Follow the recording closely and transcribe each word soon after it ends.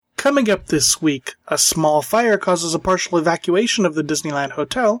Coming up this week, a small fire causes a partial evacuation of the Disneyland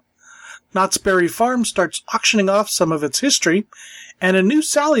Hotel, Knott's Berry Farm starts auctioning off some of its history, and a new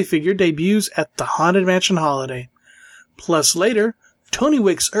Sally figure debuts at the Haunted Mansion holiday. Plus later, Tony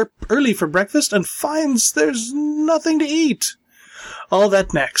wakes up early for breakfast and finds there's nothing to eat. All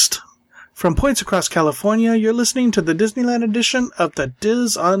that next. From points across California, you're listening to the Disneyland edition of the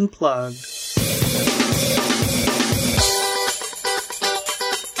Diz Unplugged.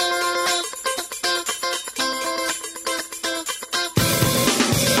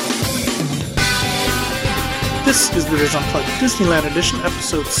 This is the Diz Unplugged Disneyland edition,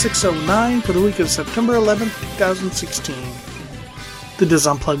 episode 609 for the week of September 11th, 2016. The Diz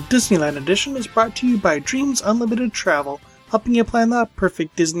Unplugged Disneyland edition is brought to you by Dreams Unlimited Travel, helping you plan the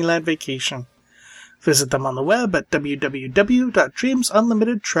perfect Disneyland vacation. Visit them on the web at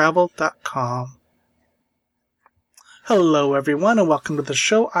www.dreamsunlimitedtravel.com. Hello, everyone, and welcome to the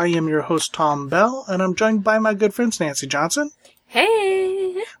show. I am your host, Tom Bell, and I'm joined by my good friends Nancy Johnson.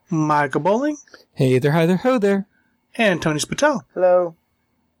 Hey! Michael Bowling. Hey there, hi there, ho there. And Tony Spatel. Hello.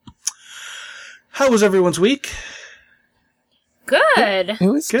 How was everyone's week? Good.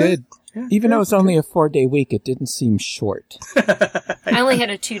 It was good. Yeah, even though it was only a 4-day week, it didn't seem short. I only had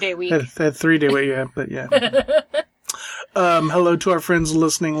a 2-day week. I had a 3-day week, yeah, but yeah. Hello to our friends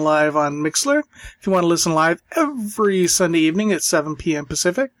listening live on Mixlr. If you want to listen live every Sunday evening at 7 p.m.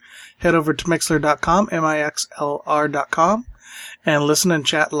 Pacific, head over to Mixlr.com, mixlr.com, and listen and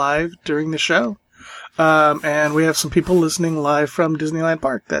chat live during the show. And we have some people listening live from Disneyland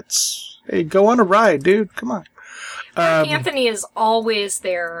Park. Hey, go on a ride, dude. Come on. Anthony is always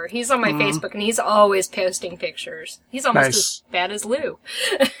there. He's on my Facebook, and he's always posting pictures. He's almost as bad as Lou.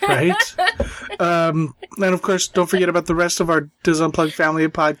 Right? And, of course, don't forget about the rest of our Diz Unplugged family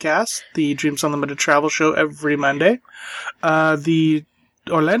of podcasts, the Dreams Unlimited Travel Show every Monday, the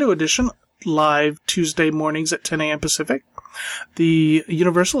Orlando edition live Tuesday mornings at 10 a.m. Pacific, the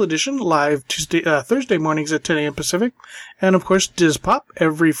Universal edition live Thursday mornings at 10 a.m. Pacific, and, of course, Diz Pop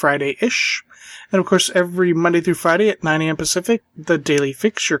every Friday-ish. And, of course, every Monday through Friday at 9 a.m. Pacific, the Daily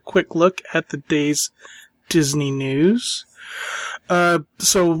Fix, your quick look at the day's Disney news.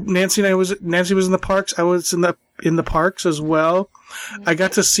 So Nancy was in the parks. I was in the parks as well. I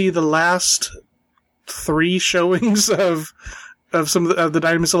got to see the last 3 showings of some of the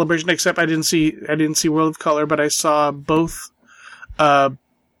Dynamite Celebration, except I didn't see World of Color, but I saw both Paint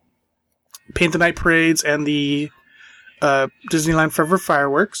the Night parades and the Disneyland Forever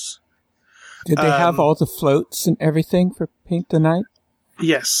fireworks. Did they have all the floats and everything for Paint the Night?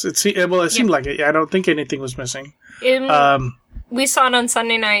 Yes. It seemed like it. Yeah, I don't think anything was missing. We saw it on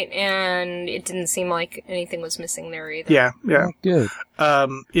Sunday night, and it didn't seem like anything was missing there either. Yeah. Oh, good.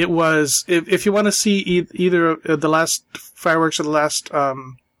 It was, if you want to see either the last fireworks or the last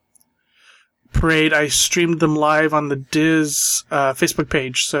parade, I streamed them live on the Diz Facebook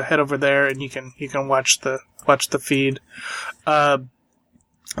page, so head over there and you can watch the feed.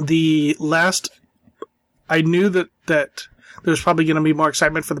 The last, I knew that there was probably going to be more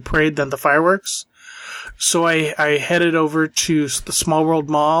excitement for the parade than the fireworks, so I headed over to the Small World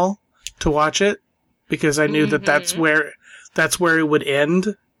Mall to watch it because I knew that that's where it would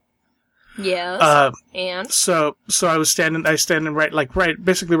end. Yes. And so I was standing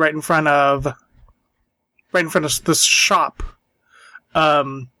basically right in front of this shop.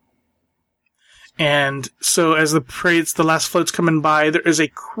 And so as the last float's coming by, there is a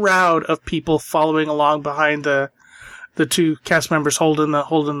crowd of people following along behind the 2 cast members holding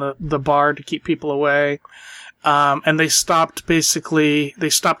the bar to keep people away. And they stopped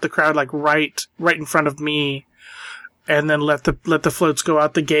the crowd like right in front of me, and then let the floats go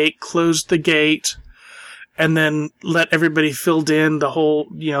out the gate, closed the gate, and then let everybody filled in the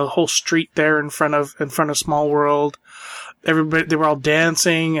whole street there in front of Small World. Everybody, they were all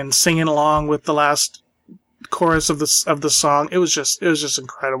dancing and singing along with the last chorus of the song. It was just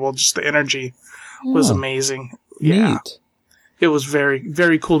incredible. Just the energy was amazing. Yeah. Neat. It was very,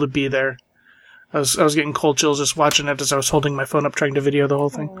 very cool to be there. I was getting cold chills just watching it as I was holding my phone up trying to video the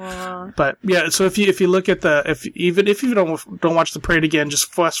whole thing. Aww. But yeah, so if you look at even if you don't watch the parade again,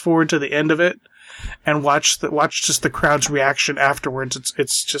 just fast forward to the end of it and watch just the crowd's reaction afterwards.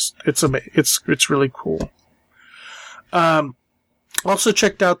 It's really cool. Also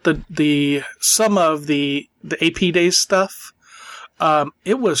checked out some of the AP Days stuff.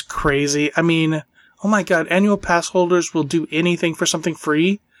 It was crazy. I mean, oh my God, annual pass holders will do anything for something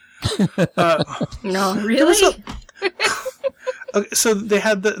free. No, really? Okay, so they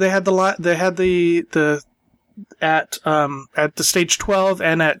had the at the Stage 12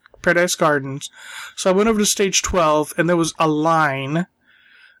 and at Paradise Gardens. So I went over to Stage 12 and there was a line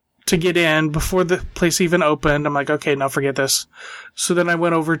to get in before the place even opened. I'm like, okay, no, forget this. So then I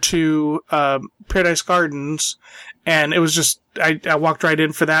went over to Paradise Gardens, and it was just, I walked right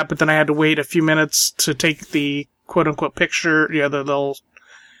in for that, but then I had to wait a few minutes to take the quote-unquote picture, the little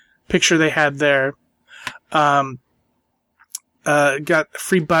picture they had there. Got a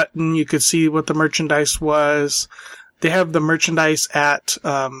free button. You could see what the merchandise was. They have the merchandise at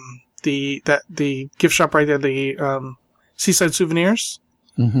the gift shop right there, the Seaside Souvenirs,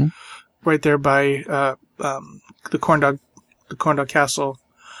 right there by the corn dog castle.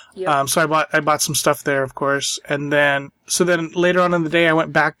 Yep. So I bought some stuff there, of course, and then later on in the day I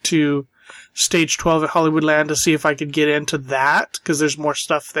went back to Stage 12 at Hollywoodland to see if I could get into that, because there's more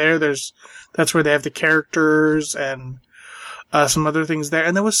stuff there. That's where they have the characters and some other things there,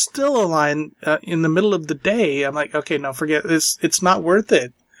 and there was still a line in the middle of the day. I'm like, okay, no, forget this. It's not worth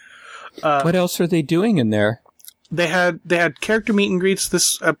it. What else are they doing in there? They had character meet and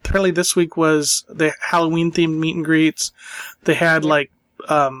greets. Apparently this week was the Halloween themed meet and greets. They had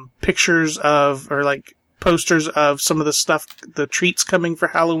pictures of, or posters of some of the stuff, the treats coming for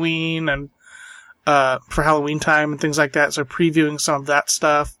Halloween and for HalloweenTime and things like that. So previewing some of that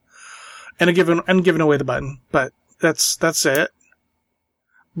stuff, and giving away the button. But that's it.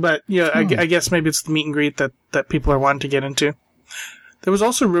 But yeah, I guess maybe it's the meet and greet that people are wanting to get into. There was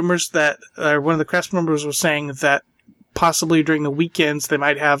also rumors that one of the cast members was saying that possibly during the weekends they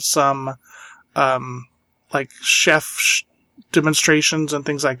might have some chef demonstrations and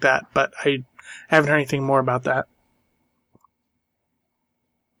things like that, but I haven't heard anything more about that.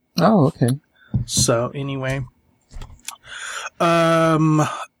 Oh, okay. So anyway, anything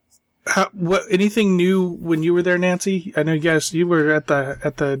new when you were there, Nancy? I know you were at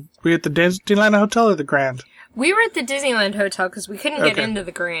the Disneyland Hotel or the Grand? We were at the Disneyland Hotel because we couldn't get into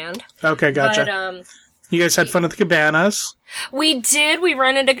the Grand. Okay, gotcha. But, you guys had fun at the cabanas? We did. We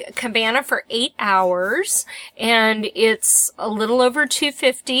rented a cabana for 8 hours, and it's a little over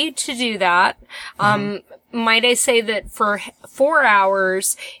 $250 to do that. Might I say that for 4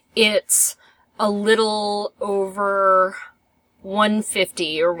 hours, it's a little over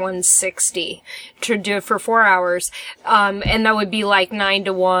 $150 or $160 to do it for 4 hours. And that would be 9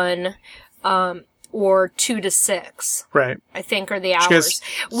 to 1, or 2 to 6. Right. I think are the hours.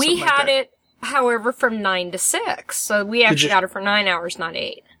 We had it, however, from 9 to 6. So we actually got it for 9 hours, not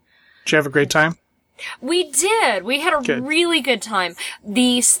 8. Did you have a great time? We did. We had a really good time.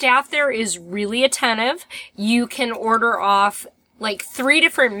 The staff there is really attentive. You can order off 3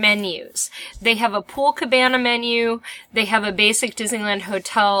 different menus. They have a pool cabana menu, they have a basic Disneyland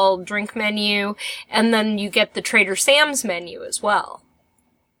Hotel drink menu, and then you get the Trader Sam's menu as well.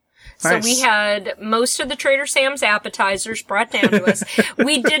 Nice. So we had most of the Trader Sam's appetizers brought down to us.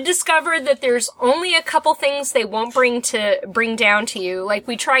 We did discover that there's only a couple things they won't bring down to you.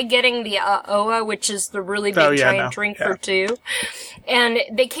 We tried getting the OA, which is the really big drink for 2. And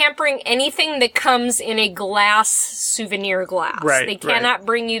they can't bring anything that comes in a glass souvenir glass. Right, they cannot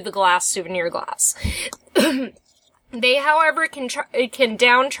bring you the glass souvenir glass. They, however, can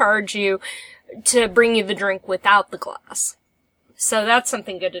downcharge you to bring you the drink without the glass. So that's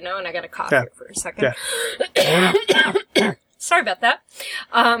something good to know, and I got a cough here for a second. Yeah. Sorry about that.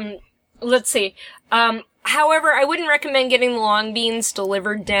 Let's see. However, I wouldn't recommend getting the long beans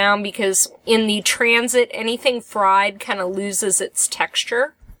delivered down because in the transit, anything fried kind of loses its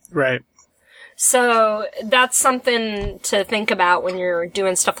texture. Right. So that's something to think about when you're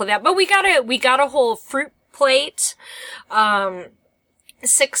doing stuff like that. But we got a whole fruit plate,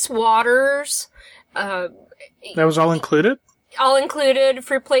 6 waters. That was all included? All included,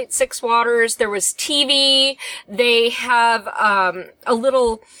 fruit plate, 6 waters. There was TV. They have a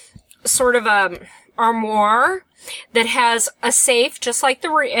little sort of armoire that has a safe,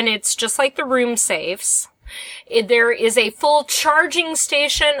 and it's just like the room safes. There is a full charging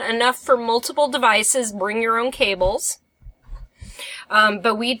station, enough for multiple devices. Bring your own cables.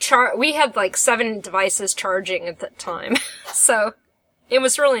 But we had 7 devices charging at that time, so it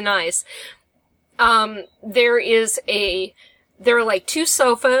was really nice. There are 2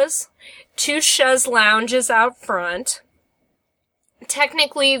 sofas, 2 chaise lounges out front.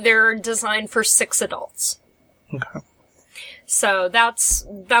 Technically, they're designed for 6 adults. Okay. So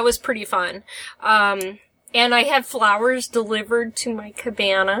that was pretty fun. And I had flowers delivered to my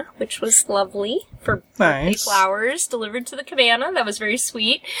cabana, which was lovely. For nice. Flowers delivered to the cabana. That was very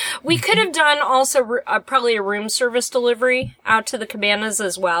sweet. We could have done also probably a room service delivery out to the cabanas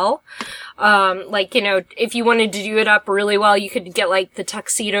as well. If you wanted to do it up really well, you could get the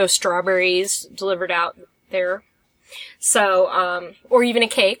tuxedo strawberries delivered out there. So, or even a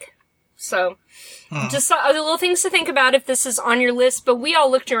cake. So, just other little things to think about if this is on your list. But we all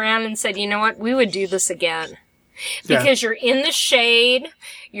looked around and said, you know what? We would do this again. Because you're in the shade,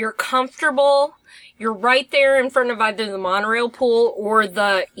 you're comfortable, you're right there in front of either the monorail pool or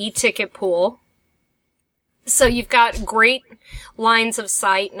the e-ticket pool. So you've got great lines of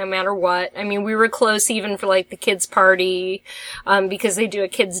sight no matter what. I mean, we were close even for like the kids' party, because they do a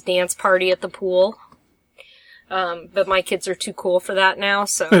kids' dance party at the pool. But my kids are too cool for that now,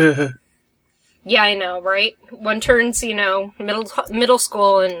 so. Yeah, I know, right? One turns, middle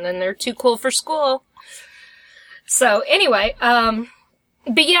school and then they're too cool for school. So anyway, but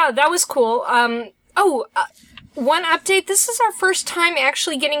yeah, that was cool. One update. This is our first time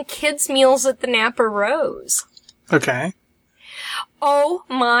actually getting kids' meals at the Napa Rose. Okay. Oh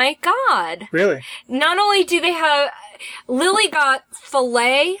my God. Really? Not only do they have, Lily got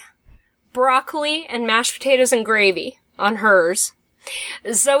filet, broccoli, and mashed potatoes and gravy on hers.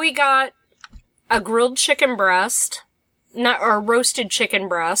 Zoe got a grilled chicken breast, or roasted chicken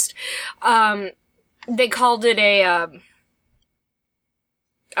breast. They called it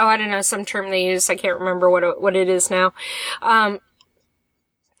I don't know, some term they use. I can't remember what it is now.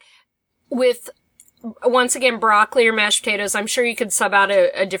 With, once again, broccoli or mashed potatoes. I'm sure you could sub out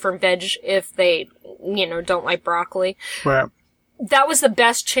a different veg if they, don't like broccoli. Right. That was the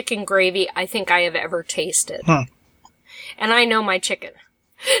best chicken gravy I think I have ever tasted. And I know my chicken.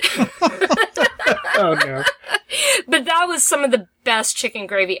 Oh, no. But that was some of the best chicken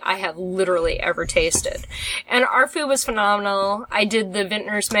gravy I have literally ever tasted. And our food was phenomenal. I did the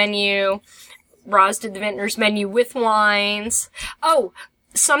vintner's menu. Roz did the vintner's menu with wines. Oh,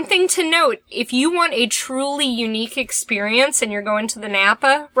 something to note. If you want a truly unique experience and you're going to the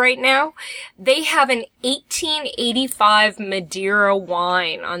Napa right now, they have an 1885 Madeira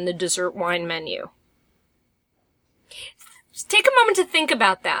wine on the dessert wine menu. Just take a moment to think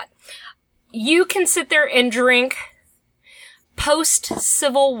about that. You can sit there and drink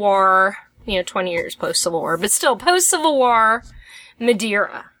post-Civil War, 20 years post-Civil War, but still post-Civil War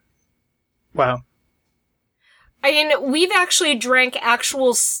Madeira. Wow. I mean, we've actually drank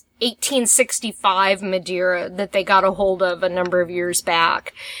actual 1865 Madeira that they got a hold of a number of years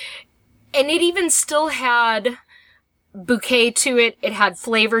back. And it even still had bouquet to it. It had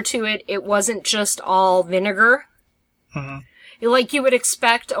flavor to it. It wasn't just all vinegar. Mm-hmm. Like you would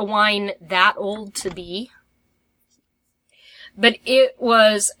expect a wine that old to be. But it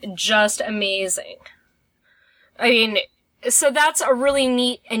was just amazing. I mean, so that's a really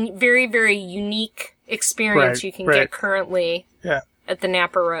neat and very, very unique experience you can get currently at the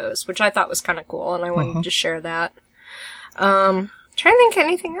Napa Rose, which I thought was kind of cool, and I wanted to share that. Trying to think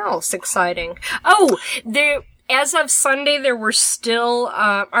anything else exciting. Oh, as of Sunday, there were still,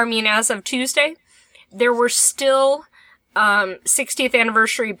 as of Tuesday, there were still 60th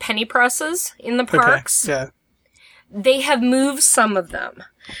anniversary penny presses in the parks. Okay. Yeah. They have moved some of them.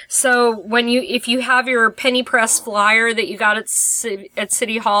 So if you have your penny press flyer that you got at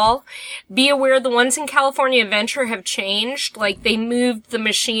City Hall, be aware the ones in California Adventure have changed. Like they moved the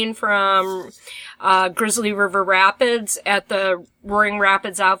machine from Grizzly River Rapids at the Roaring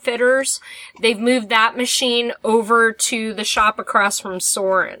Rapids Outfitters. They've moved that machine over to the shop across from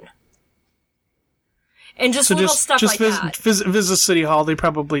Soarin'. And just stuff like that. Visit City Hall. They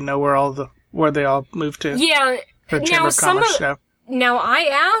probably know where they all moved to. Yeah. Now I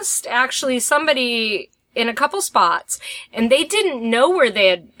asked actually somebody in a couple spots, and they didn't know where they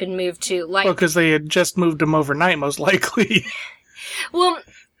had been moved to. Because they had just moved them overnight, most likely. Well,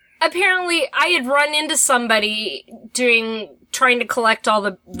 apparently I had run into somebody trying to collect all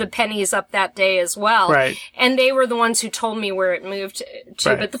the pennies up that day as well. Right. And they were the ones who told me where it moved to.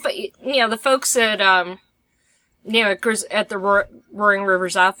 Right. But the folks at at the Roaring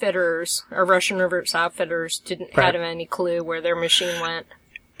Rivers Outfitters, or Russian Rivers Outfitters, didn't have any clue where their machine went.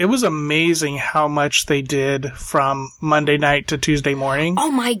 It was amazing how much they did from Monday night to Tuesday morning. Oh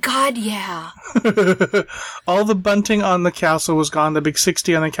my God, yeah. All the bunting on the castle was gone. The big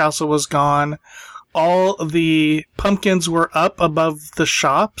 60 on the castle was gone. All the pumpkins were up above the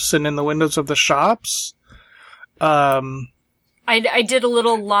shops and in the windows of the shops. I did a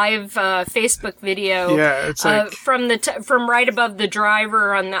little live Facebook video. Yeah, it's like from right above the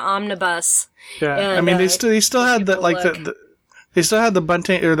driver on the omnibus. Yeah, and, I mean they still had they still had the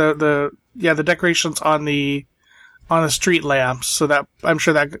bunting or the decorations on the street lamps. So that I'm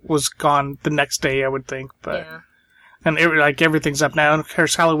sure that was gone the next day, I would think. But and everything's up now. And of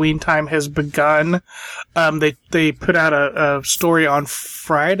course, HalloweenTime has begun. They put out a story on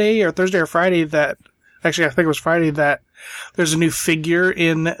Friday or Thursday or Friday that actually I think it was Friday that. There's a new figure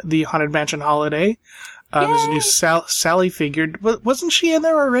in the Haunted Mansion Holiday. There's a new Sally figure. Wasn't she in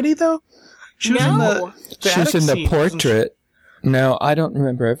there already, though? She was in the She was in the portrait. No, I don't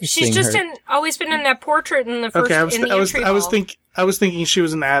remember ever seeing her. She's just always been in that portrait in the first. I was thinking she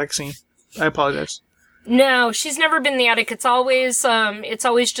was in the attic scene. I apologize. No, she's never been in the attic. It's always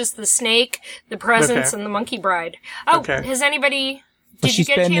just the snake, the presents, and the monkey bride. Oh, has anybody? Did you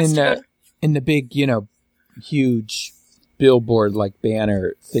get a chance to? In the big, huge billboard like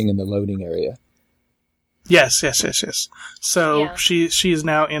banner thing in the loading area. Yes. So she is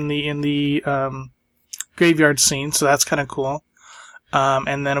now in the graveyard scene, so that's kind of cool.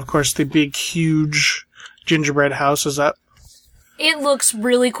 And then of course the big huge gingerbread house is up. It looks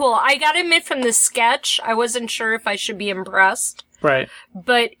really cool. I gotta admit, from the sketch, I wasn't sure if I should be impressed. Right.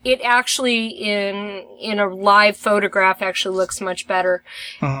 But it actually, in a live photograph, actually looks much better.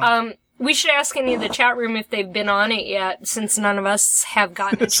 Uh-huh. We should ask any of the chat room if they've been on it yet, since none of us have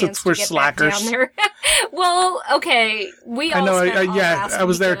gotten a chance to get back down there. Well, okay, I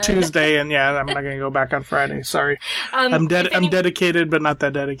was there Tuesday, and I'm not going to go back on Friday. Sorry, I'm dedicated, but not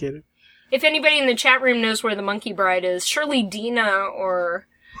that dedicated. If anybody in the chat room knows where the Monkey Bride is, surely Dina or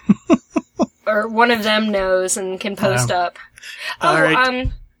one of them knows and can post up. Right.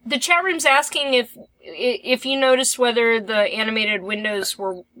 The chat room's asking if you noticed whether the animated windows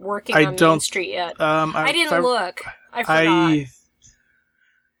were working on Main Street yet. I didn't look. I forgot. I'm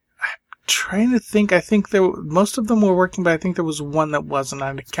trying to think. I think most of them were working, but I think there was one that wasn't.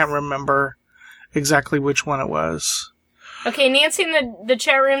 I can't remember exactly which one it was. Okay, Nancy in the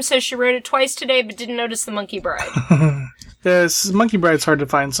chat room says she wrote it twice today, but didn't notice the Monkey Bride. Yes, Monkey Bride's hard to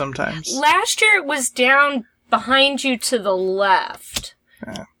find sometimes. Last year it was down behind you to the left.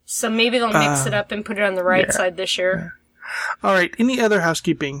 Yeah. So maybe they'll mix it up and put it on the right side this year. Yeah. All right. Any other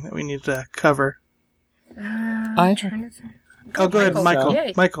housekeeping that we need to cover? I'm trying to think. Go ahead, Michael.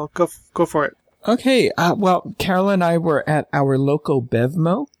 Yay. Michael, go for it. Okay. Well, Carol and I were at our local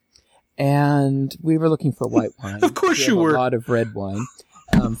Bevmo, and we were looking for white wine. Of course you were. A lot of red wine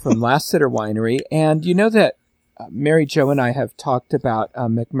from Last Sitter Winery. And you know that Mary Jo and I have talked about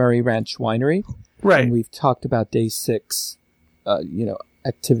McMurray Ranch Winery. Right. And we've talked about Day 6,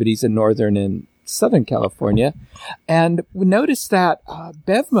 activities in Northern and Southern California. And we noticed that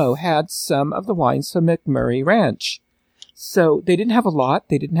Bevmo had some of the wines from McMurray Ranch. So they didn't have a lot.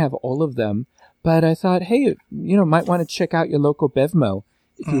 They didn't have all of them. But I thought, hey, might want to check out your local Bevmo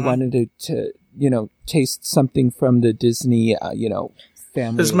if you wanted to taste something from the Disney,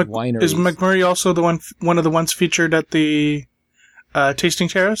 family of wineries. Is McMurray also one of the ones featured at the tasting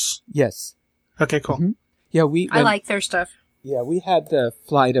terrace? Yes. Okay, cool. Mm-hmm. Yeah, I like their stuff. Yeah, we had the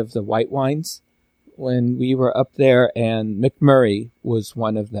flight of the white wines when we were up there, and McMurray was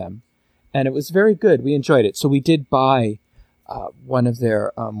one of them. And it was very good. We enjoyed it. So we did buy one of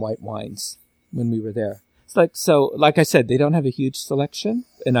their white wines when we were there. Like I said, they don't have a huge selection,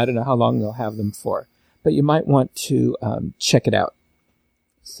 and I don't know how long they'll have them for. But you might want to check it out.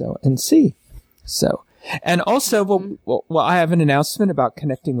 And see. And also, well, I have an announcement about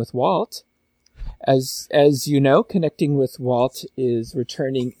Connecting with Walt. As you know, Connecting with Walt is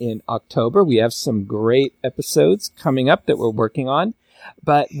returning in October. We have some great episodes coming up that we're working on,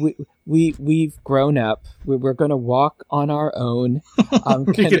 but we've grown up. We're going to walk on our own.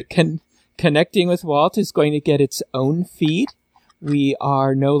 Connecting with Walt is going to get its own feed. We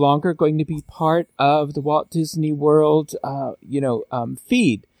are no longer going to be part of the Walt Disney World,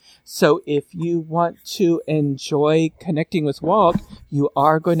 feed. So if you want to enjoy Connecting with Walt, you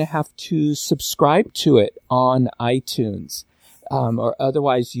are going to have to subscribe to it on iTunes. Or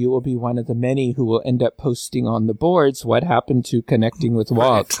otherwise you will be one of the many who will end up posting on the boards what happened to Connecting with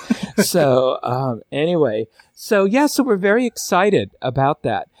Walt. So, anyway. So we're very excited about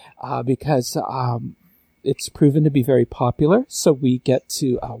that, because, it's proven to be very popular, so we get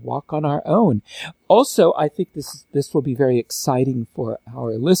to walk on our own. Also, I think this will be very exciting for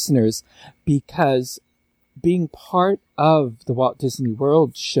our listeners, because being part of the Walt Disney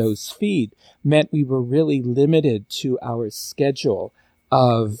World show's feed meant we were really limited to our schedule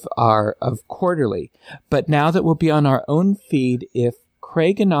of quarterly. But now that we'll be on our own feed, if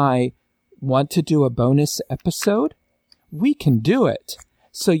Craig and I want to do a bonus episode, we can do it.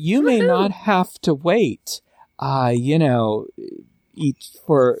 So you may not have to wait,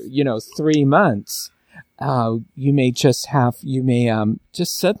 for 3 months. You may just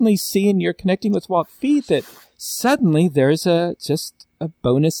suddenly see in your Connecting with Walt feed that suddenly there's just a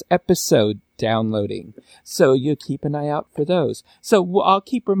bonus episode downloading. So you keep an eye out for those. So I'll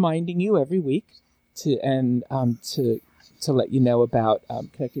keep reminding you every week to let you know about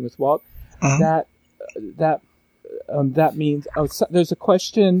Connecting with Walt. Uh-huh. That means, there's a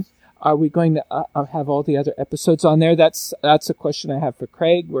question. Are we going to have all the other episodes on there? That's a question I have for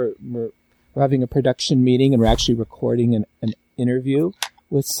Craig. We're we're having a production meeting, and we're actually recording an interview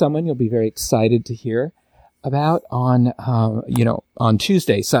with someone you'll be very excited to hear about on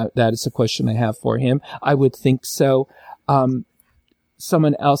Tuesday. So that is a question I have for him. I would think so.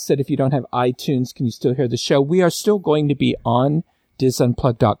 Someone else said, if you don't have iTunes, can you still hear the show? We are still going to be on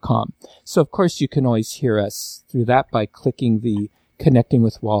disunplug.com. So, of course, you can always hear us through that by clicking the Connecting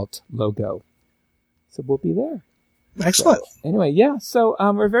with Walt logo. So we'll be there. Excellent. So, anyway, yeah. So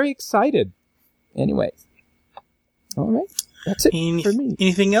we're very excited. Anyway. All right. That's it for me.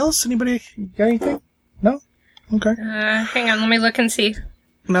 Anything else? Anybody got anything? No? Okay. Hang on. Let me look and see.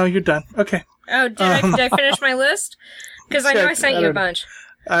 No, you're done. Okay. Oh, did I finish my list? Because I know I sent you a bunch.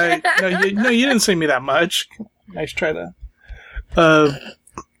 No, you didn't send me that much. Nice try to.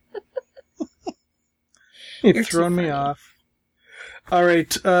 You're throwing me off. All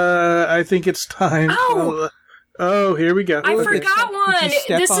right, I think it's time. Oh, here we go. I forgot one.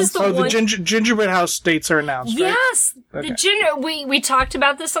 This is the one. The gingerbread house dates are announced. Yes, right? Okay. We talked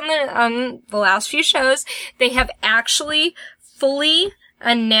about this on the last few shows. They have actually fully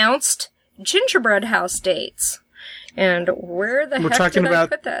announced gingerbread house dates. And where the heck did I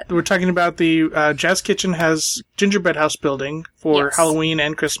put that? We're talking about the Jazz Kitchen has gingerbread house building for Halloween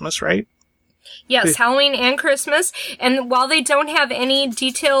and Christmas, right? Yes, Halloween and Christmas. And while they don't have any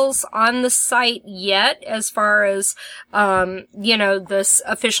details on the site yet, as far as, this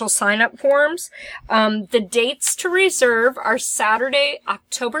official sign-up forms, the dates to reserve are Saturday,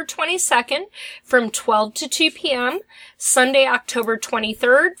 October 22nd from 12 to 2 p.m., Sunday, October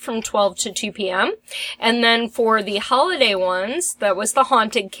 23rd from 12 to 2 p.m., and then for the holiday ones, that was the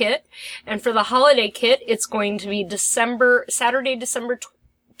Haunted Kit, and for the holiday kit, it's going to be Saturday, December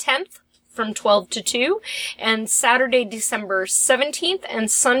 10th, from 12 to 2, and Saturday, December 17th,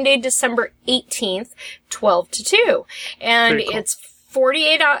 and Sunday, December 18th, 12 to 2. And cool. It's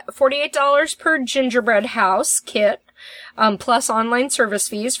 $48 per gingerbread house kit, plus online service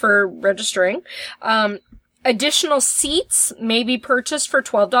fees for registering. Additional seats may be purchased for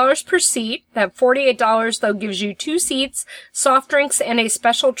 $12 per seat. That $48, though, gives you 2 seats, soft drinks, and a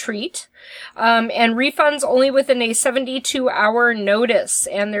special treat. And refunds only within a 72-hour notice.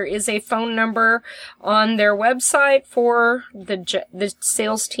 And there is a phone number on their website for the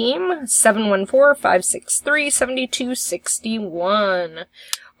sales team, 714-563-7261.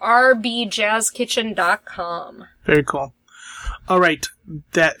 rbjazzkitchen.com. Very cool. All right.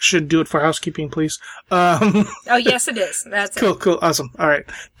 That should do it for housekeeping, please. Oh, yes, it is. That's cool, Cool. Awesome. All right.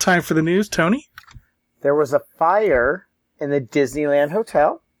 Time for the news. Tony? There was a fire in the Disneyland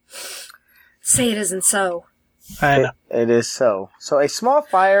Hotel. Say it isn't so. I know. It is so. So a small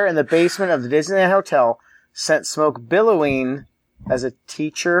fire in the basement of the Disneyland Hotel sent smoke billowing as a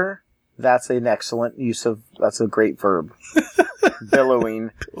teacher. That's an excellent use of, that's a great verb.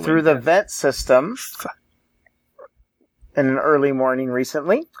 Billowing through the vent system in an early morning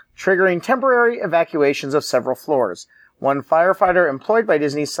recently, triggering temporary evacuations of several floors. One firefighter employed by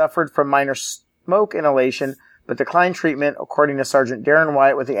Disney suffered from minor smoke inhalation, but declined treatment, according to Sergeant Darren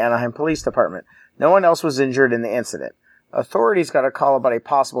Wyatt with the Anaheim Police Department. No one else was injured in the incident. Authorities got a call about a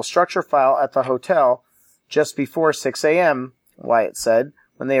possible structure fire at the hotel just before 6 a.m., Wyatt said.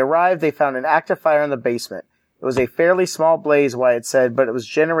 When they arrived, they found an active fire in the basement. It was a fairly small blaze, Wyatt said, but it was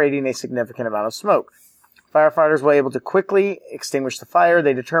generating a significant amount of smoke. Firefighters were able to quickly extinguish the fire.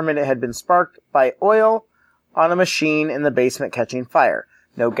 They determined it had been sparked by oil on a machine in the basement catching fire.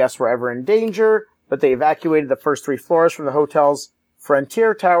 No guests were ever in danger, but they evacuated the first 3 floors from the hotel's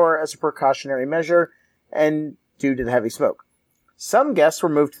Frontier Tower as a precautionary measure and due to the heavy smoke. Some guests were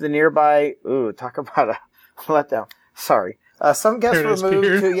moved to the nearby... Ooh, talk about a letdown. Sorry. Some guests Paradise were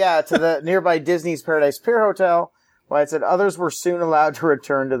moved Pier. to the nearby Disney's Paradise Pier Hotel. Wyatt said others were soon allowed to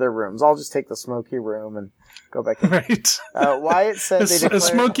return to their rooms. I'll just take the smoky room and go back in. Right. Wyatt said they declared... A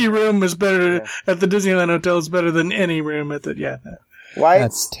smoky room is better at the Disneyland Hotel is better than any room at the... Yeah.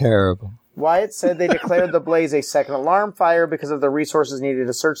 That's terrible. Wyatt said they declared the blaze a second alarm fire because of the resources needed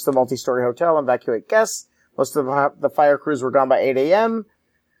to search the multi-story hotel and evacuate guests. Most of the fire crews were gone by 8 a.m.,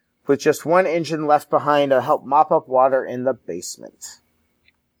 with just one engine left behind to help mop up water in the basement.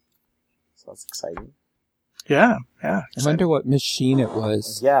 So that's exciting. Yeah. I wonder what machine it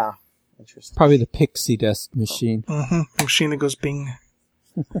was. Yeah. Interesting. Probably the pixie dust machine. Mm-hmm. Machine that goes bing.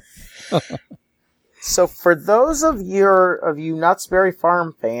 So for those of you Knott's Berry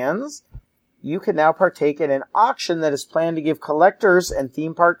Farm fans, you can now partake in an auction that is planned to give collectors and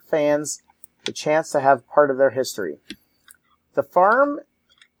theme park fans the chance to have part of their history. The farm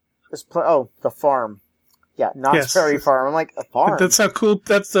is the farm. Yeah, Knott's Berry Farm. I'm like, a farm. That's how cool.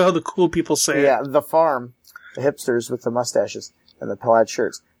 That's how the cool people say it. Yeah, the farm. The hipsters with the mustaches and the plaid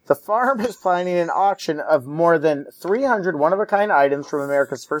shirts. The farm is planning an auction of more than 300 one-of-a-kind items from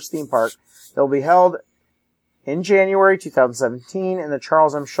America's first theme park that will be held in January 2017 in the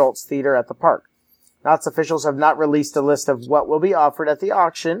Charles M. Schulz Theater at the park. Knott's officials have not released a list of what will be offered at the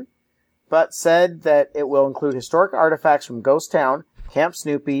auction, but said that it will include historic artifacts from Ghost Town, Camp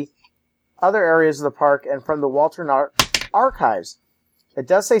Snoopy, other areas of the park, and from the Walter Knott archives. It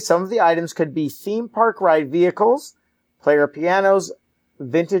does say some of the items could be theme park ride vehicles, player pianos,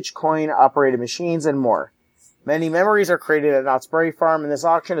 vintage coin-operated machines, and more. Many memories are created at Knott's Berry Farm, and this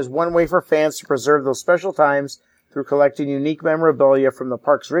auction is one way for fans to preserve those special times through collecting unique memorabilia from the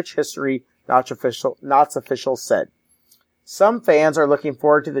park's rich history, Knott's officials said. Some fans are looking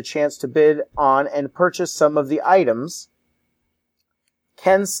forward to the chance to bid on and purchase some of the items.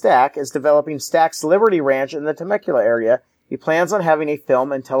 Ken Stack is developing Stack's Liberty Ranch in the Temecula area. He plans on having a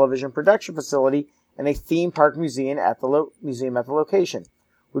film and television production facility and a theme park museum at the location.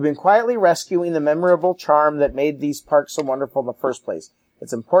 We've been quietly rescuing the memorable charm that made these parks so wonderful in the first place.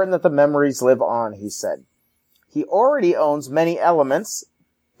 It's important that the memories live on, he said. He already owns many elements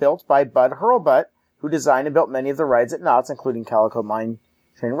built by Bud Hurlbut, who designed and built many of the rides at Knott's, including Calico Mine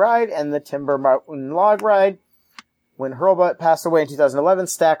Train Ride and the Timber Mountain Log Ride. When Hurlbut passed away in 2011,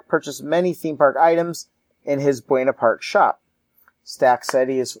 Stack purchased many theme park items in his Buena Park shop. Stack said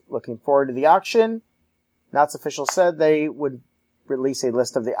he is looking forward to the auction. Knott's officials said they would release a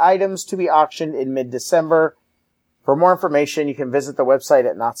list of the items to be auctioned in mid-December. For more information, you can visit the website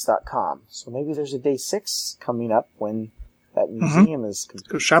at knotts.com. So maybe there's a day 6 coming up when that museum is complete.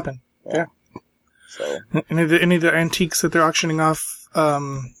 Go shopping. Yeah. So any of the antiques that they're auctioning off,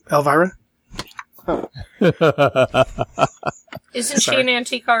 Elvira? Isn't she an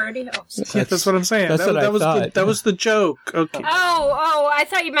antique already? Oh, yeah, that's what I'm saying. That was the joke. Okay. Oh, I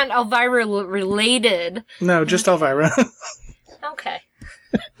thought you meant Elvira related. No, just Elvira. Okay.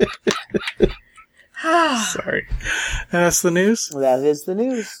 Sorry. And that's the news? That is the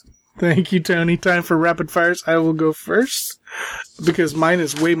news. Thank you, Tony. Time for rapid fires. I will go first because mine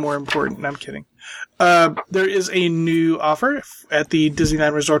is way more important. No, I'm kidding. There is a new offer at the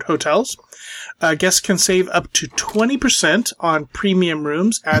Disneyland Resort hotels. Guests can save up to 20% on premium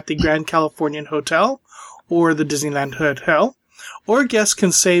rooms at the Grand Californian Hotel or the Disneyland Hotel, or guests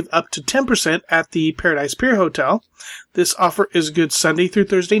can save up to 10% at the Paradise Pier Hotel. This offer is good Sunday through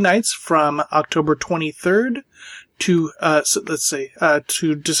Thursday nights from October 23rd to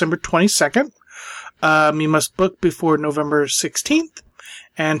December 22nd. You must book before November 16th,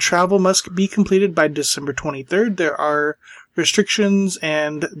 and travel must be completed by December 23rd. There are restrictions,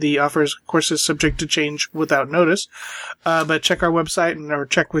 and the offer, of course, is subject to change without notice. But check our website or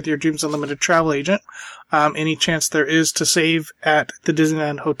check with your Dreams Unlimited travel agent. Any chance there is to save at the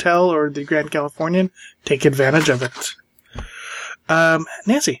Disneyland Hotel or the Grand Californian, take advantage of it.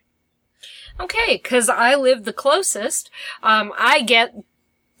 Nancy. Okay, because I live the closest, I get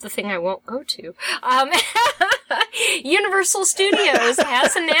the thing I won't go to. Universal Studios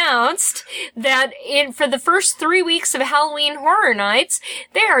has announced that for the first 3 weeks of Halloween Horror Nights,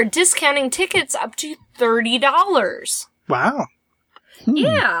 they are discounting tickets up to $30. Wow.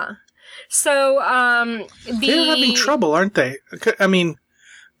 Yeah. So, they're having trouble, aren't they? I mean,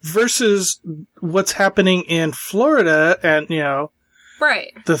 versus what's happening in Florida, and,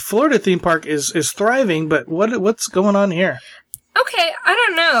 right. The Florida theme park is thriving, but what's going on here? Okay, I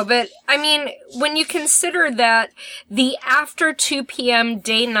don't know, but, I mean, when you consider that the after 2 p.m.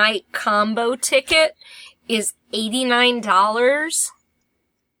 day-night combo ticket is $89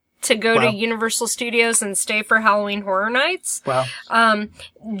 to go to Universal Studios and stay for Halloween Horror Nights. Wow.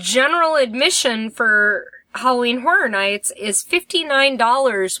 General admission for Halloween Horror Nights is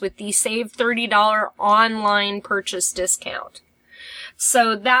 $59 with the Save $30 online purchase discount.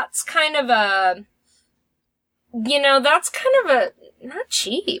 So that's kind of not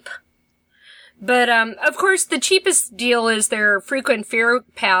cheap. But, of course, the cheapest deal is their frequent Fear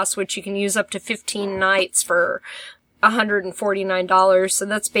Pass, which you can use up to 15 nights for $149. So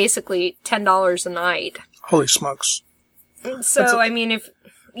that's basically $10 a night. Holy smokes. So, heck,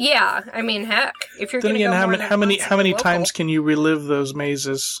 if you're going to go more than how many times can you relive those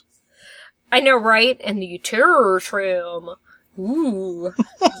mazes? I know, right? And the terror tram. Ooh.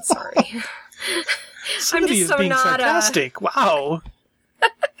 Sorry. Somebody is being sarcastic. Wow.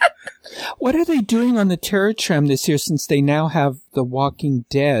 What are they doing on the terror tram this year, since they now have The Walking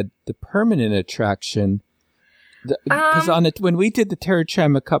Dead, the permanent attraction? Because when we did the terror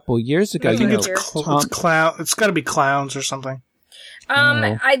tram a couple years ago, I think it's got to be clowns or something.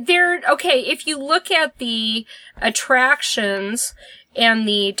 If you look at the attractions and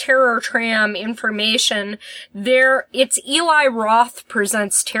the Terror Tram information, it's Eli Roth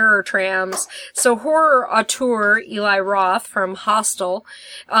presents Terror Trams. So horror auteur Eli Roth from Hostel,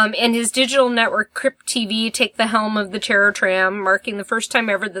 and his digital network Crypt TV take the helm of the Terror Tram, marking the first time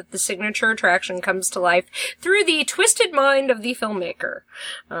ever that the signature attraction comes to life through the twisted mind of the filmmaker.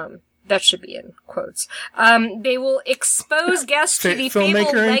 That should be in quotes. They will expose guests to the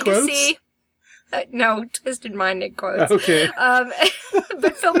fabled legacy. No, twisted mind in quotes. Okay.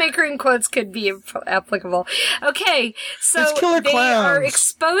 But filmmaker in quotes could be applicable. Okay, so they are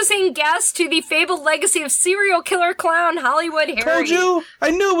exposing guests to the fabled legacy of serial killer clown Hollywood Harry. Told you!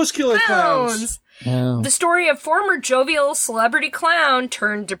 I knew it was killer clowns. Oh. The story of former jovial celebrity clown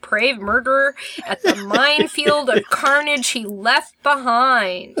turned depraved murderer at the minefield of carnage he left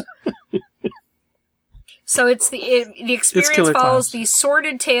behind. So the experience follows the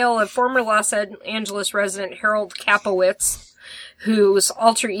sordid tale of former Los Angeles resident Harold Kapowitz, whose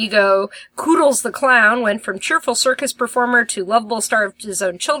alter ego, Koodles the Clown, went from cheerful circus performer to lovable star of his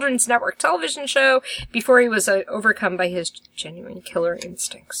own children's network television show before he was overcome by his genuine killer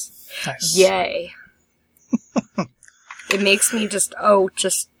instincts. Nice. Yay. It makes me just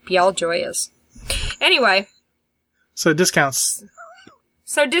be all joyous. Anyway. So discounts.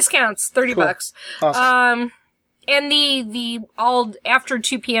 $30. Awesome. And the all after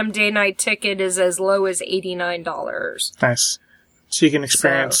 2 p.m. day night ticket is as low as $89. Nice. So you can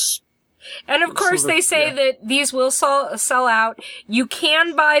experience. And of course they say that these will sell out. You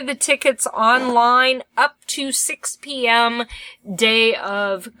can buy the tickets online up to 6 p.m. day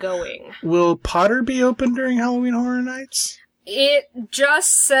of going. Will Potter be open during Halloween Horror Nights? It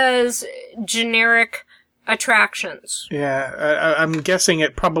just says generic attractions. Yeah, I'm guessing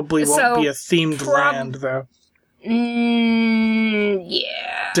it probably won't be a themed land, though. Yeah.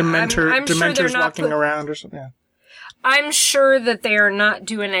 Dementors walking around or something. Yeah. I'm sure that they are not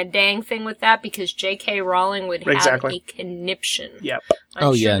doing a dang thing with that because J.K. Rowling would have a conniption. Yep.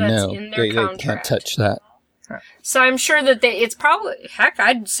 They can't touch that. So I'm sure that it's probably,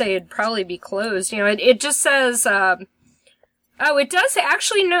 I'd say it'd probably be closed. You know, it just says, it does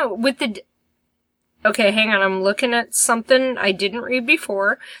actually, no, with the, okay, hang on, I'm looking at something I didn't read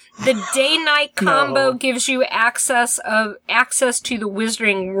before. The day-night combo gives you access to the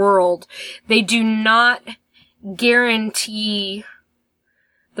Wizarding World. They do not guarantee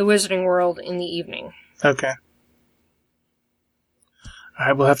the Wizarding World in the evening. Okay. All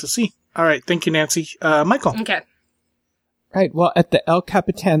right, we'll have to see. All right, thank you, Nancy. Michael. Okay. Right, well, at the El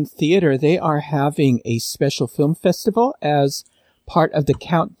Capitan Theater, they are having a special film festival as part of the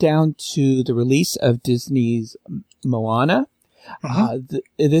countdown to the release of Disney's Moana.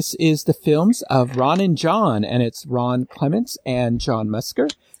 This is the films of Ron and John, and it's Ron Clements and John Musker.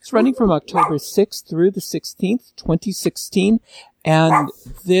 It's running from October 6th through the 16th, 2016, and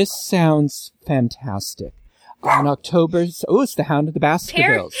this sounds fantastic. On October, it's the Hound of the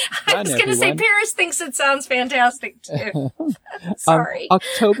Baskervilles. I was going to say Paris thinks it sounds fantastic too. Sorry.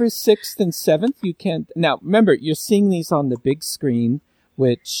 October 6th and 7th, you can, now remember, you're seeing these on the big screen,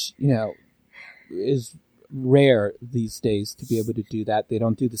 which, is rare these days to be able to do that. They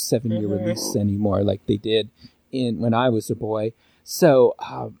don't do the 7-year release anymore like they did when I was a boy. So,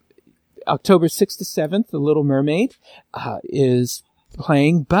 October 6th to 7th, The Little Mermaid, is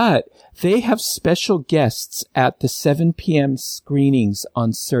playing, but they have special guests at the 7 p.m. screenings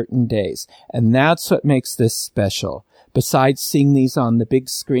on certain days. And that's what makes this special. Besides seeing these on the big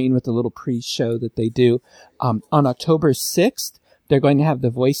screen with the little pre-show that they do, on October 6th, they're going to have the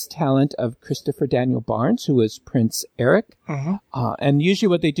voice talent of Christopher Daniel Barnes, who is Prince Eric. And usually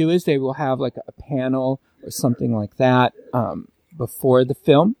what they do is they will have like a panel or something like that before the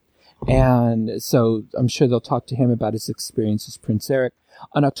film. And so I'm sure they'll talk to him about his experience as Prince Eric.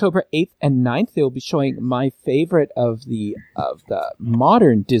 On October 8th and 9th, they'll be showing my favorite of the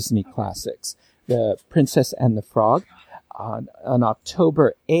modern Disney classics, The Princess and the Frog. On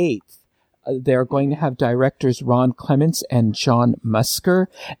October 8th, they're going to have directors Ron Clements and John Musker.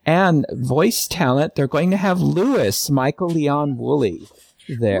 And voice talent, they're going to have Michael Leon Woolley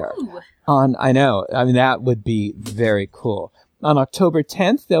there. I know. I mean, that would be very cool. On October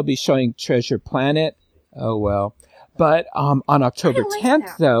 10th, they'll be showing Treasure Planet. Oh, well. But on October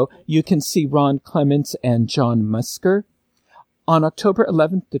 10th, though, you can see Ron Clements and John Musker. On October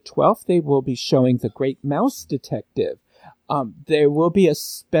 11th to 12th, they will be showing The Great Mouse Detective. There will be a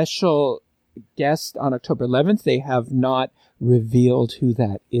special guest on October 11th. They have not revealed who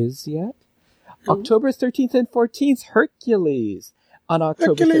that is yet. October 13th and 14th, Hercules. On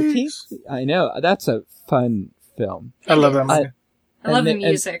October 13th, I know, that's a fun film. I love that movie. I love the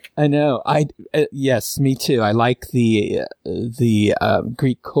music. I know. Yes, me too. I like the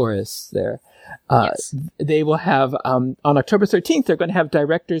Greek chorus there. Yes. They will have, on October 13th, they're going to have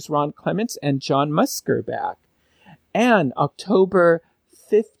directors Ron Clements and John Musker back. And October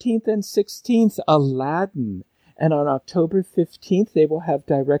 15th and 16th, Aladdin. And on October 15th, they will have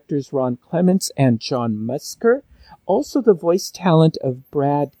directors Ron Clements and John Musker. Also the voice talent of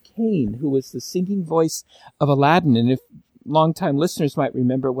Brad Kane, who was the singing voice of Aladdin. And if longtime listeners might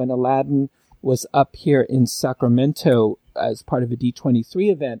remember when Aladdin was up here in Sacramento as part of a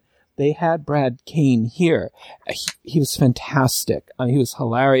D23 event, they had Brad Kane here. He was fantastic. He was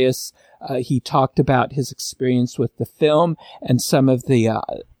hilarious. He talked about his experience with the film and some of the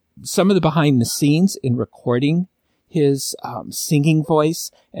behind the scenes in recording his singing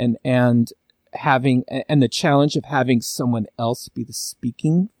voice and the challenge of having someone else be the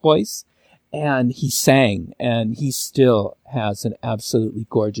speaking voice. And he sang, and he still has an absolutely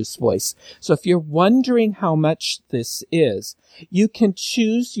gorgeous voice. So if you're wondering how much this is, you can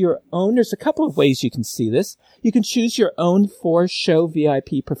choose your own. There's a couple of ways you can see this. You can choose your own 4-show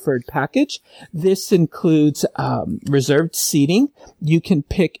VIP preferred package. This includes reserved seating. You can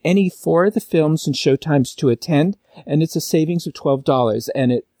pick any 4 of the films and showtimes to attend, and it's a savings of $12,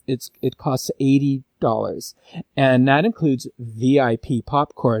 and it costs $80. And that includes VIP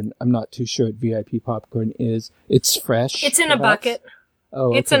popcorn. I'm not too sure what VIP popcorn is. It's fresh. It's in a bucket. Oh,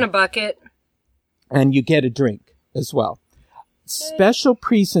 okay. It's in a bucket. And you get a drink as well. Special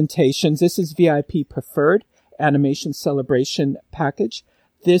presentations. This is VIP preferred animation celebration package.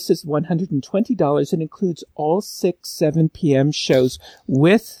 This is $120. It includes all 7 p.m. shows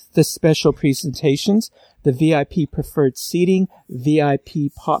with the special presentations, the VIP preferred seating,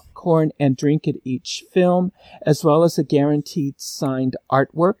 VIP popcorn and drink at each film, as well as a guaranteed signed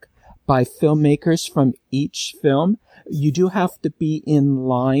artwork by filmmakers from each film. You do have to be in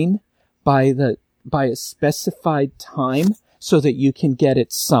line by a specified time so that you can get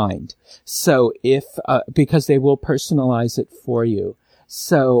it signed. So because they will personalize it for you.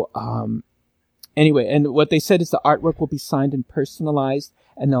 So, anyway, and what they said is the artwork will be signed and personalized,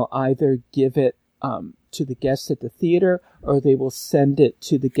 and they'll either give it, to the guests at the theater, or they will send it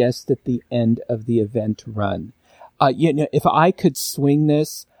to the guests at the end of the event run. If I could swing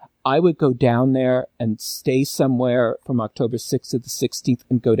this, I would go down there and stay somewhere from October 6th to the 16th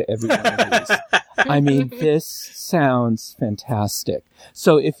and go to every one of these. I mean, this sounds fantastic.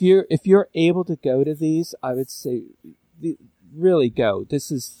 So if you're able to go to these, I would say, really go. This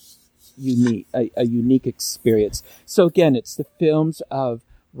is unique, a unique experience. So again, it's the films of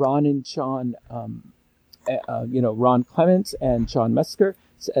Ron and John, Ron Clements and John Musker.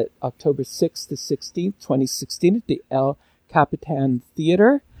 It's at October 6th to 16th, 2016 at the El Capitan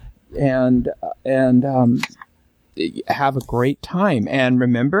Theater, and have a great time. And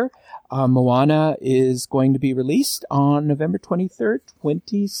remember, Moana is going to be released on November 23rd,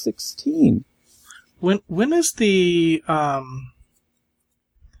 2016. When is the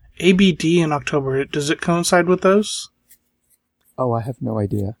ABD in October? Does it coincide with those? Oh, I have no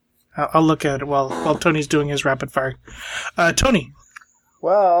idea. I'll look at it while Tony's doing his rapid fire. Tony.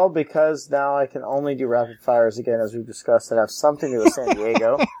 Well, because now I can only do rapid fires again, as we've discussed, that have something to do with San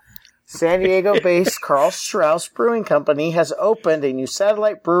Diego. San Diego-based Carl Strauss Brewing Company has opened a new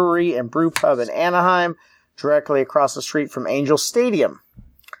satellite brewery and brew pub in Anaheim, directly across the street from Angel Stadium.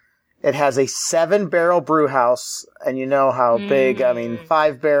 It has a 7-barrel brew house, and you know how big,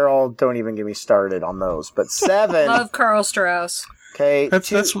 5-barrel, don't even get me started on those, but 7. Love Carl Strauss. Okay.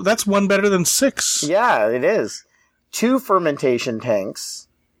 That's one better than 6. Yeah, it is. 2 fermentation tanks.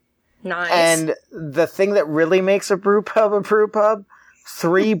 Nice. And the thing that really makes a brew pub,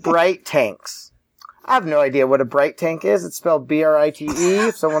 3 bright tanks. I have no idea what a bright tank is. It's spelled BRITE.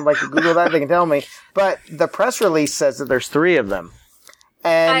 If someone would like to Google that, they can tell me. But the press release says that there's 3 of them.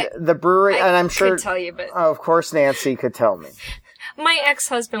 And the brewery, and I'm sure, could tell you, but of course Nancy could tell me. My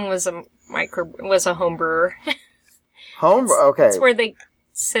ex-husband was a home brewer. Okay. It's where they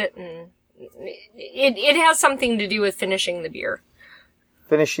sit and it has something to do with finishing the beer.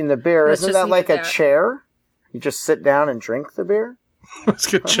 Finishing the beer. Isn't that like a chair? You just sit down and drink the beer? Let's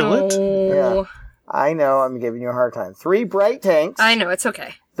go chill it. Yeah. I know, I'm giving you a hard time. 3 bright tanks. I know, it's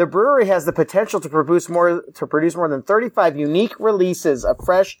okay. The brewery has the potential to produce more than 35 unique releases of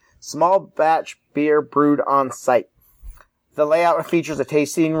fresh, small batch beer brewed on site. The layout features a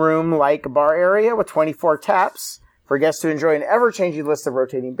tasting room-like bar area with 24 taps for guests to enjoy an ever-changing list of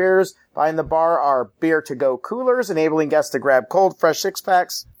rotating beers. Behind the bar are beer-to-go coolers, enabling guests to grab cold, fresh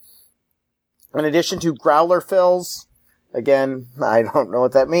 6-packs. In addition to growler fills. Again, I don't know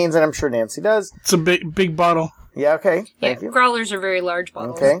what that means, and I'm sure Nancy does. It's a big bottle. Yeah, okay. Thank you. Growlers are very large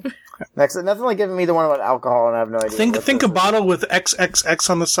bottles. Okay. Next, nothing like giving me the one about alcohol, and I have no idea. Think a bottle with XXX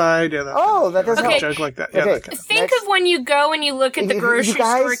on the side. Yeah, that doesn't help. Jug like that. Yeah, Okay. that kind of. Think of when you go and you look at the grocery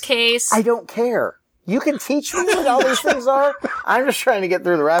store case. I don't care. You can teach me what all these things are. I'm just trying to get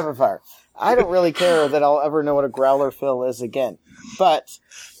through the rapid fire. I don't really care that I'll ever know what a growler fill is again. But,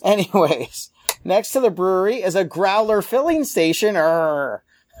 anyways, next to the brewery is a growler filling station.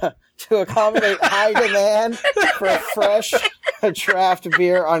 To accommodate high demand for fresh draft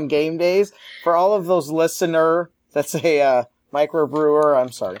beer on game days. For all of those that's a microbrewer,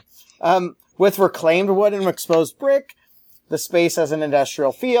 I'm sorry. With reclaimed wood and exposed brick, the space has an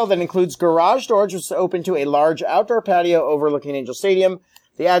industrial feel that includes garage doors, which is open to a large outdoor patio overlooking Angel Stadium.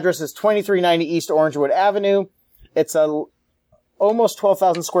 The address is 2390 East Orangewood Avenue. It's almost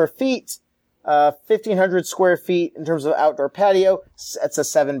 12,000 square feet. 1,500 square feet in terms of outdoor patio. It's a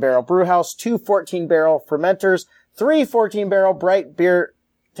 7-barrel brew house, 2 14-barrel fermenters, 3 14-barrel bright beer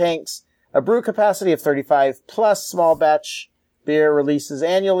tanks, a brew capacity of 35 plus small batch beer releases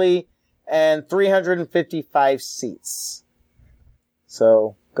annually, and 355 seats.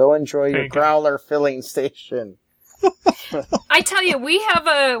 So go enjoy your growler filling station. I tell you, we have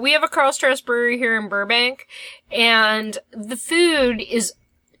a Karl Strauss brewery here in Burbank, and the food is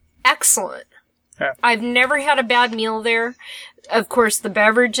excellent. Yeah. I've never had a bad meal there. Of course, the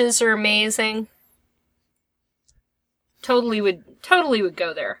beverages are amazing. Totally would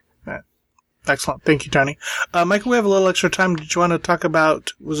go there. Yeah. Excellent. Thank you, Tony. Michael, we have a little extra time. Did you want to talk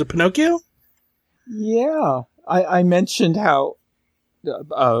about, was it Pinocchio? Yeah. I mentioned how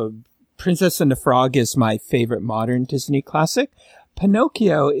Princess and the Frog is my favorite modern Disney classic.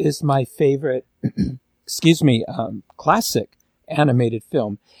 Pinocchio is my favorite, classic animated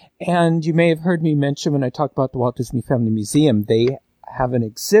film. And you may have heard me mention when I talked about the Walt Disney Family Museum, they have an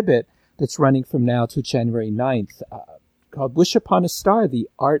exhibit that's running from now to January 9th called Wish Upon a Star, The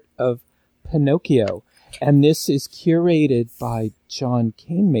Art of Pinocchio. And this is curated by John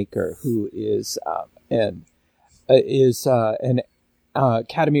Canemaker, who is an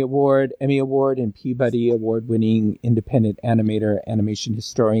Academy Award, Emmy Award, and Peabody Award-winning independent animator, animation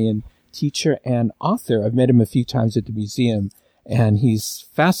historian, teacher, and author. I've met him a few times at the museum, and he's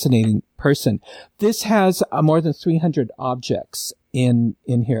a fascinating person. This has more than 300 objects in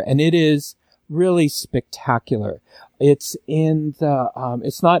here, and it is really spectacular. It's in the,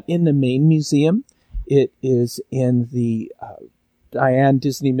 it's not in the main museum. It is in the Diane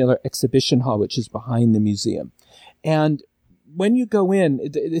Disney Miller Exhibition Hall, which is behind the museum. And when you go in,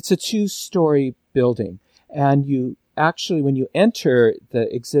 it's a 2-story building, and when you enter,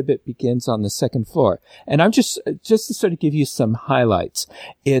 the exhibit begins on the 2nd floor. And I'm just to sort of give you some highlights.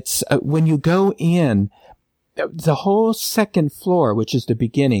 It's, when you go in, the whole 2nd floor, which is the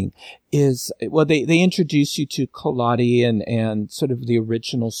beginning, is, well, they introduce you to Collodi and sort of the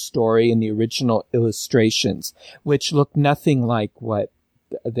original story and the original illustrations, which look nothing like what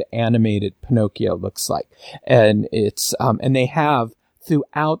the animated Pinocchio looks like. And it's, and they have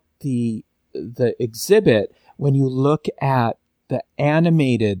throughout the exhibit, when you look at the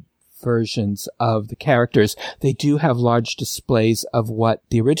animated versions of the characters, they do have large displays of what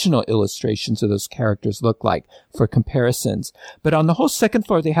the original illustrations of those characters look like for comparisons. But on the whole 2nd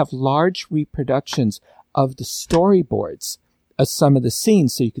floor, they have large reproductions of the storyboards of some of the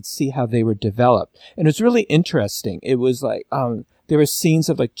scenes so you could see how they were developed. And it was really interesting. It was like, there were scenes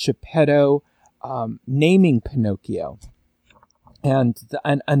of like Geppetto naming Pinocchio. And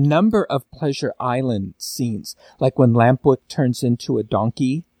a number of Pleasure Island scenes, like when Lampwick turns into a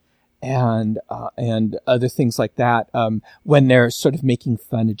donkey, and other things like that. When they're sort of making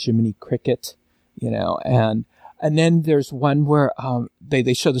fun of Jiminy Cricket, and then there's one where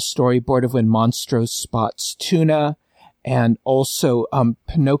they show the storyboard of when Monstro spots Tuna, and also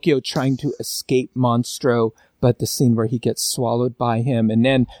Pinocchio trying to escape Monstro, but the scene where he gets swallowed by him, and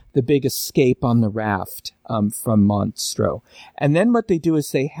then the big escape on the raft from Monstro. And then what they do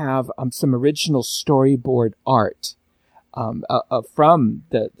is they have some original storyboard art from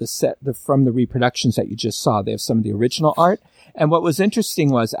from the reproductions that you just saw. They have some of the original art. And what was interesting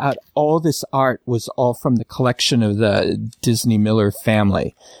was all this art was all from the collection of the Disney Miller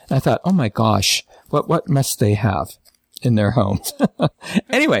family. And I thought, oh my gosh, what must they have in their homes?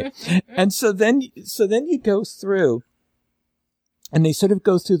 Anyway, and so then you go through, and they sort of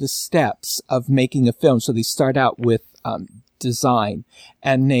go through the steps of making a film. So they start out with design,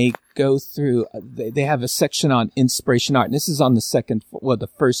 and they go through, they have a section on inspiration art. And this is on the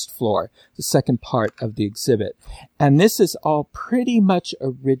 1st floor, the second part of the exhibit. And this is all pretty much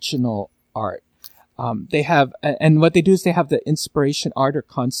original art. They have, and what they do is they have the inspiration art or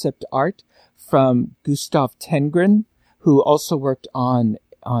concept art from Gustav Tenggren, who also worked on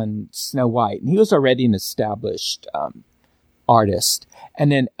Snow White, and he was already an established artist.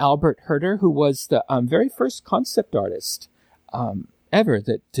 And then Albert Herder, who was the very first concept artist ever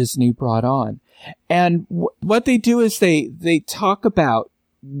that Disney brought on. And what they do is they talk about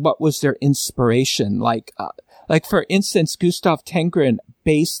what was their inspiration. Like for instance, Gustav Tenggren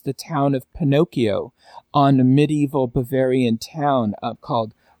based the town of Pinocchio on a medieval Bavarian town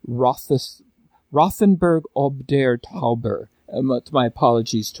called Rothenburg ob der Tauber. My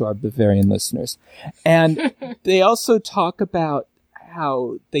apologies to our Bavarian listeners. And they also talk about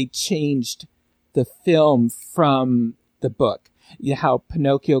how they changed the film from the book. How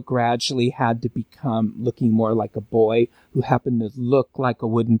Pinocchio gradually had to become looking more like a boy who happened to look like a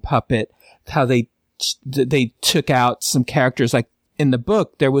wooden puppet. How they took out some characters. Like in the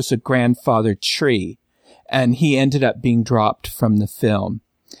book, there was a grandfather tree, and he ended up being dropped from the film.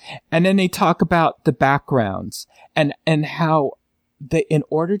 And then they talk about the backgrounds and how in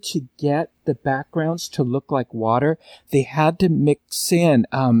order to get the backgrounds to look like water, they had to mix in,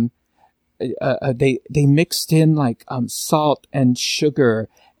 they mixed in like, salt and sugar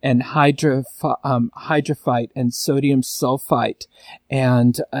and hydrophyte and sodium sulfite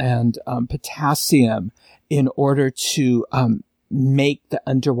and potassium in order to, make the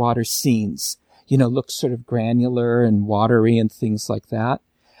underwater scenes, look sort of granular and watery and things like that.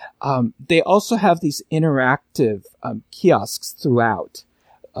 They also have these interactive kiosks throughout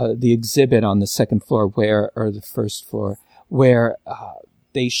the exhibit on the second floor or the first floor where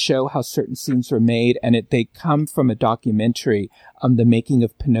they show how certain scenes were made, and they come from a documentary, The Making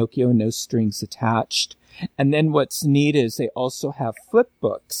of Pinocchio, No Strings Attached. And then what's neat is they also have flip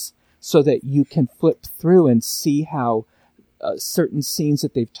books so that you can flip through and see how certain scenes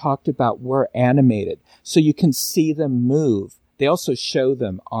that they've talked about were animated. So you can see them move. They also show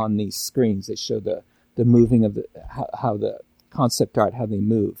them on these screens. They show the moving of how the concept art, how they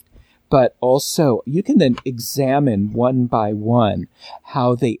moved. But also you can then examine one by one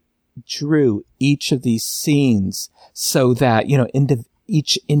how they drew each of these scenes so that,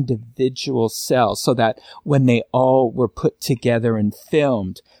 each individual cell, so that when they all were put together and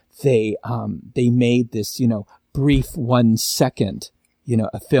filmed, they made this, brief 1 second,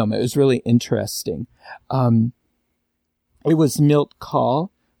 a film. It was really interesting. It was Milt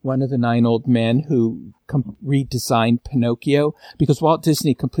Kahl, one of the 9 old men, who redesigned Pinocchio because Walt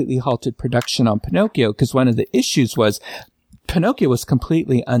Disney completely halted production on Pinocchio because one of the issues was Pinocchio was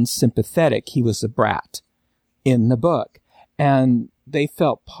completely unsympathetic. He was a brat in the book. And they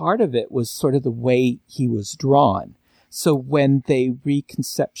felt part of it was sort of the way he was drawn. So when they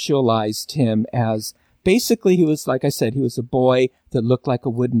reconceptualized him as basically he was, like I said, he was a boy that looked like a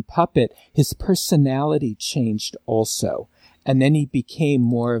wooden puppet, his personality changed also. And then he became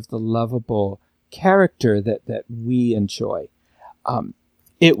more of the lovable character that we enjoy.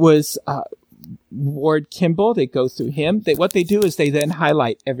 It was Ward Kimball. They go through him. What they do is they then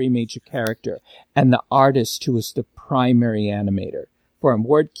highlight every major character and the artist who was the primary animator for him.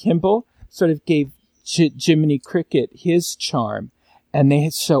 Ward Kimball sort of gave Jiminy Cricket his charm, and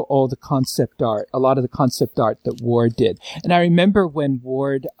they show all the concept art, a lot of the concept art that Ward did. And I remember when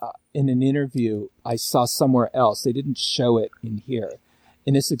Ward, in an interview I saw somewhere else, they didn't show it in here,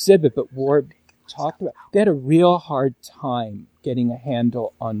 in this exhibit, but Ward talked about, they had a real hard time getting a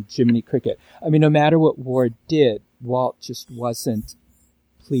handle on Jiminy Cricket. I mean, no matter what Ward did, Walt just wasn't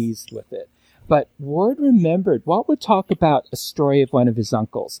pleased with it. But Ward would talk about a story of one of his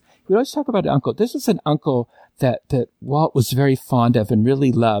uncles. He would always talk about an uncle. This was an uncle that Walt was very fond of and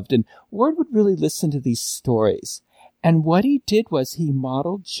really loved. And Ward would really listen to these stories. And what he did was he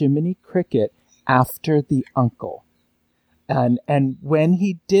modeled Jiminy Cricket after the uncle. And when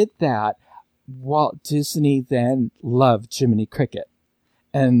he did that, Walt Disney then loved Jiminy Cricket.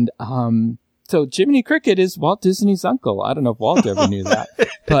 And so Jiminy Cricket is Walt Disney's uncle. I don't know if Walt ever knew that.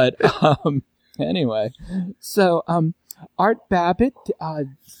 But anyway, so Art Babbitt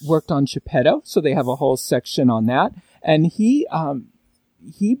worked on Geppetto, so they have a whole section on that. And he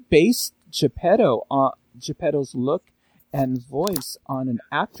based Geppetto's look and voice on an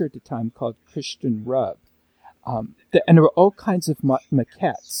actor at the time called Christian Rubb. And there were all kinds of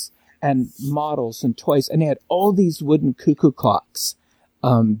maquettes and models and toys, and they had all these wooden cuckoo clocks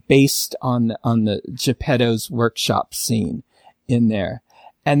based on the Geppetto's workshop scene in there.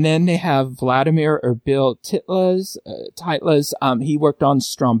 And then they have Vladimir or Bill Titlas. He worked on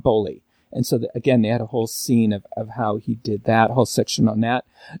Stromboli, And so, again, they had a whole scene of how he did that, whole section on that.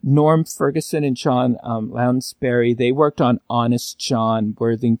 Norm Ferguson and John Lounsbury, they worked on Honest John,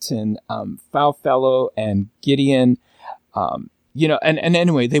 Worthington, Foulfellow, and Gideon. And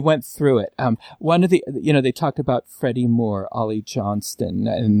anyway, they went through it. One of the, they talked about Freddie Moore, Ollie Johnston,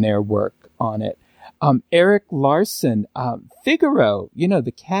 and their work on it. Eric Larson, Figaro,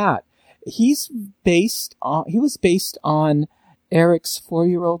 the cat. He was based on Eric's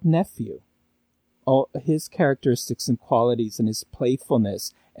 4-year-old nephew. All his characteristics and qualities and his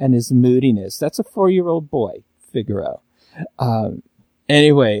playfulness and his moodiness. That's a 4-year-old boy, Figaro.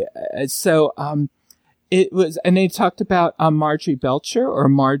 Anyway, so, it was, and they talked about, Marjorie Belcher or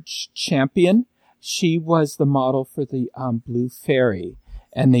Marge Champion. She was the model for the, Blue Fairy.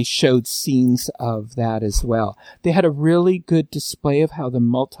 And they showed scenes of that as well. They had a really good display of how the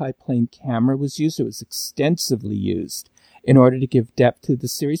multi-plane camera was used. It was extensively used in order to give depth to the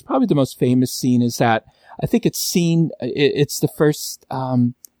series. Probably the most famous scene is that, I think it's the first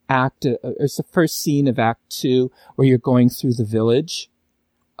act, it's the first scene of Act 2 where you're going through the village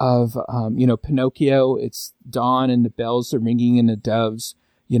of, Pinocchio. It's dawn and the bells are ringing and the doves,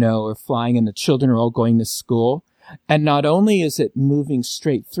 are flying and the children are all going to school. And not only is it moving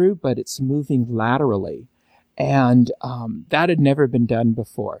straight through, but it's moving laterally. And that had never been done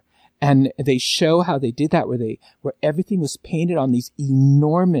before. And they show how they did that, where everything was painted on these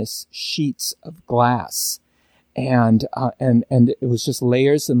enormous sheets of glass. And it was just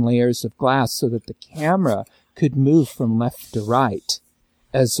layers and layers of glass so that the camera could move from left to right,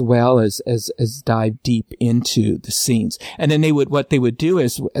 as well as dive deep into the scenes. And then what they would do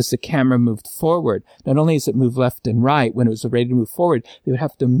is, as the camera moved forward, not only as it moved left and right, when it was ready to move forward, they would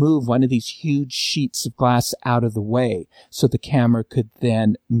have to move one of these huge sheets of glass out of the way so the camera could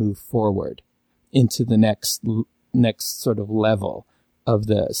then move forward into the next sort of level of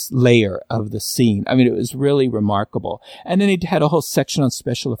the layer of the scene. I mean, it was really remarkable. And then they had a whole section on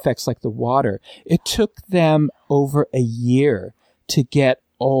special effects like the water. It took them over a year to get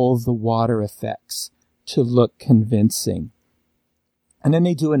all the water effects to look convincing. And then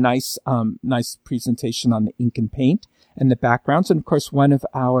they do a nice presentation on the ink and paint and the backgrounds. And of course, one of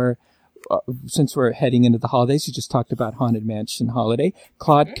our, since we're heading into the holidays, you just talked about Haunted Mansion Holiday.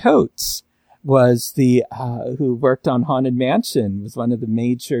 Claude Coates was who worked on Haunted Mansion, was one of the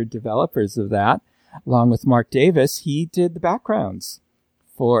major developers of that, along with Mark Davis. He did the backgrounds.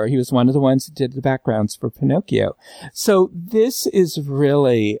 He was one of the ones who did the backgrounds for Pinocchio. So this is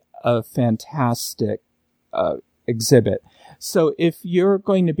really a fantastic exhibit. So if you're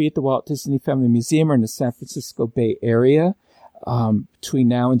going to be at the Walt Disney Family Museum or in the San Francisco Bay Area between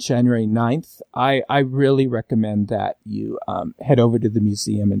now and January 9th, I really recommend that you head over to the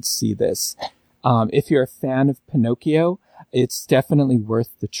museum and see this. If you're a fan of Pinocchio, it's definitely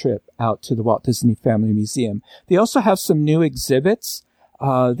worth the trip out to the Walt Disney Family Museum. They also have some new exhibits.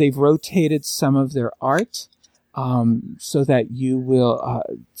 They've rotated some of their art, so that you will,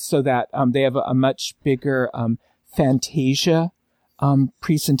 they have a much bigger, Fantasia,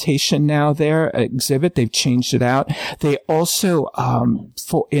 presentation now there, exhibit. They've changed it out. They also,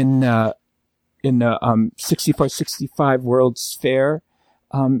 in the 6465 World's Fair,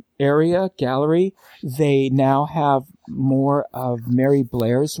 area, gallery, they now have more of Mary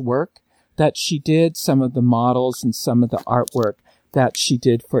Blair's work that she did, some of the models and some of the artwork that she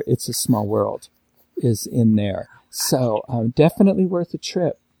did for It's a Small World is in there. So definitely worth a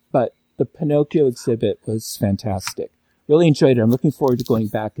trip. But the Pinocchio exhibit was fantastic. Really enjoyed it. I'm looking forward to going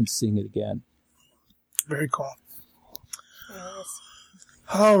back and seeing it again. Very cool. Yes.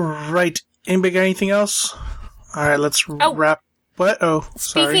 All right. Anybody got anything else? All right, let's wrap. What? Oh,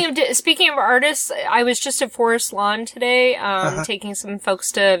 sorry. Speaking of artists, I was just at Forest Lawn today, taking some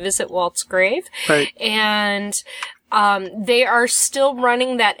folks to visit Walt's grave. Right. And they are still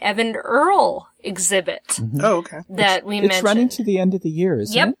running that Evan Earl exhibit. Mm-hmm. Oh, okay. That we mentioned. It's running to the end of the year,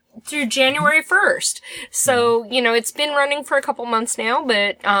 isn't it? Yep, through January 1st. So, it's been running for a couple months now,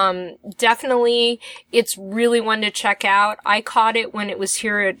 but definitely it's really one to check out. I caught it when it was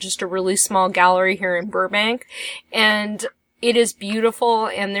here at just a really small gallery here in Burbank, and it is beautiful,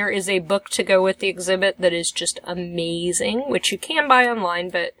 and there is a book to go with the exhibit that is just amazing, which you can buy online,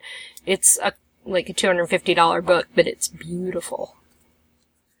 but it's like a $250 book, but it's beautiful.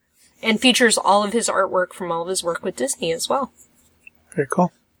 And features all of his artwork from all of his work with Disney as well. Very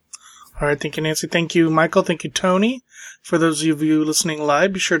cool. All right, thank you, Nancy. Thank you, Michael. Thank you, Tony. For those of you listening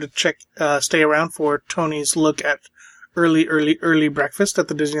live, be sure to stay around for Tony's look at early breakfast at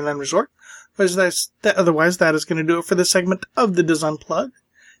the Disneyland Resort. Otherwise, that is going to do it for this segment of the Diz Unplugged.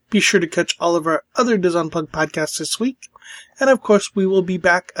 Be sure to catch all of our other Diz Unplugged podcasts this week. And of course, we will be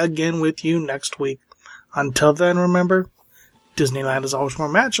back again with you next week. Until then, remember, Disneyland is always more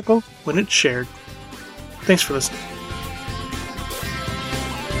magical when it's shared. Thanks for listening.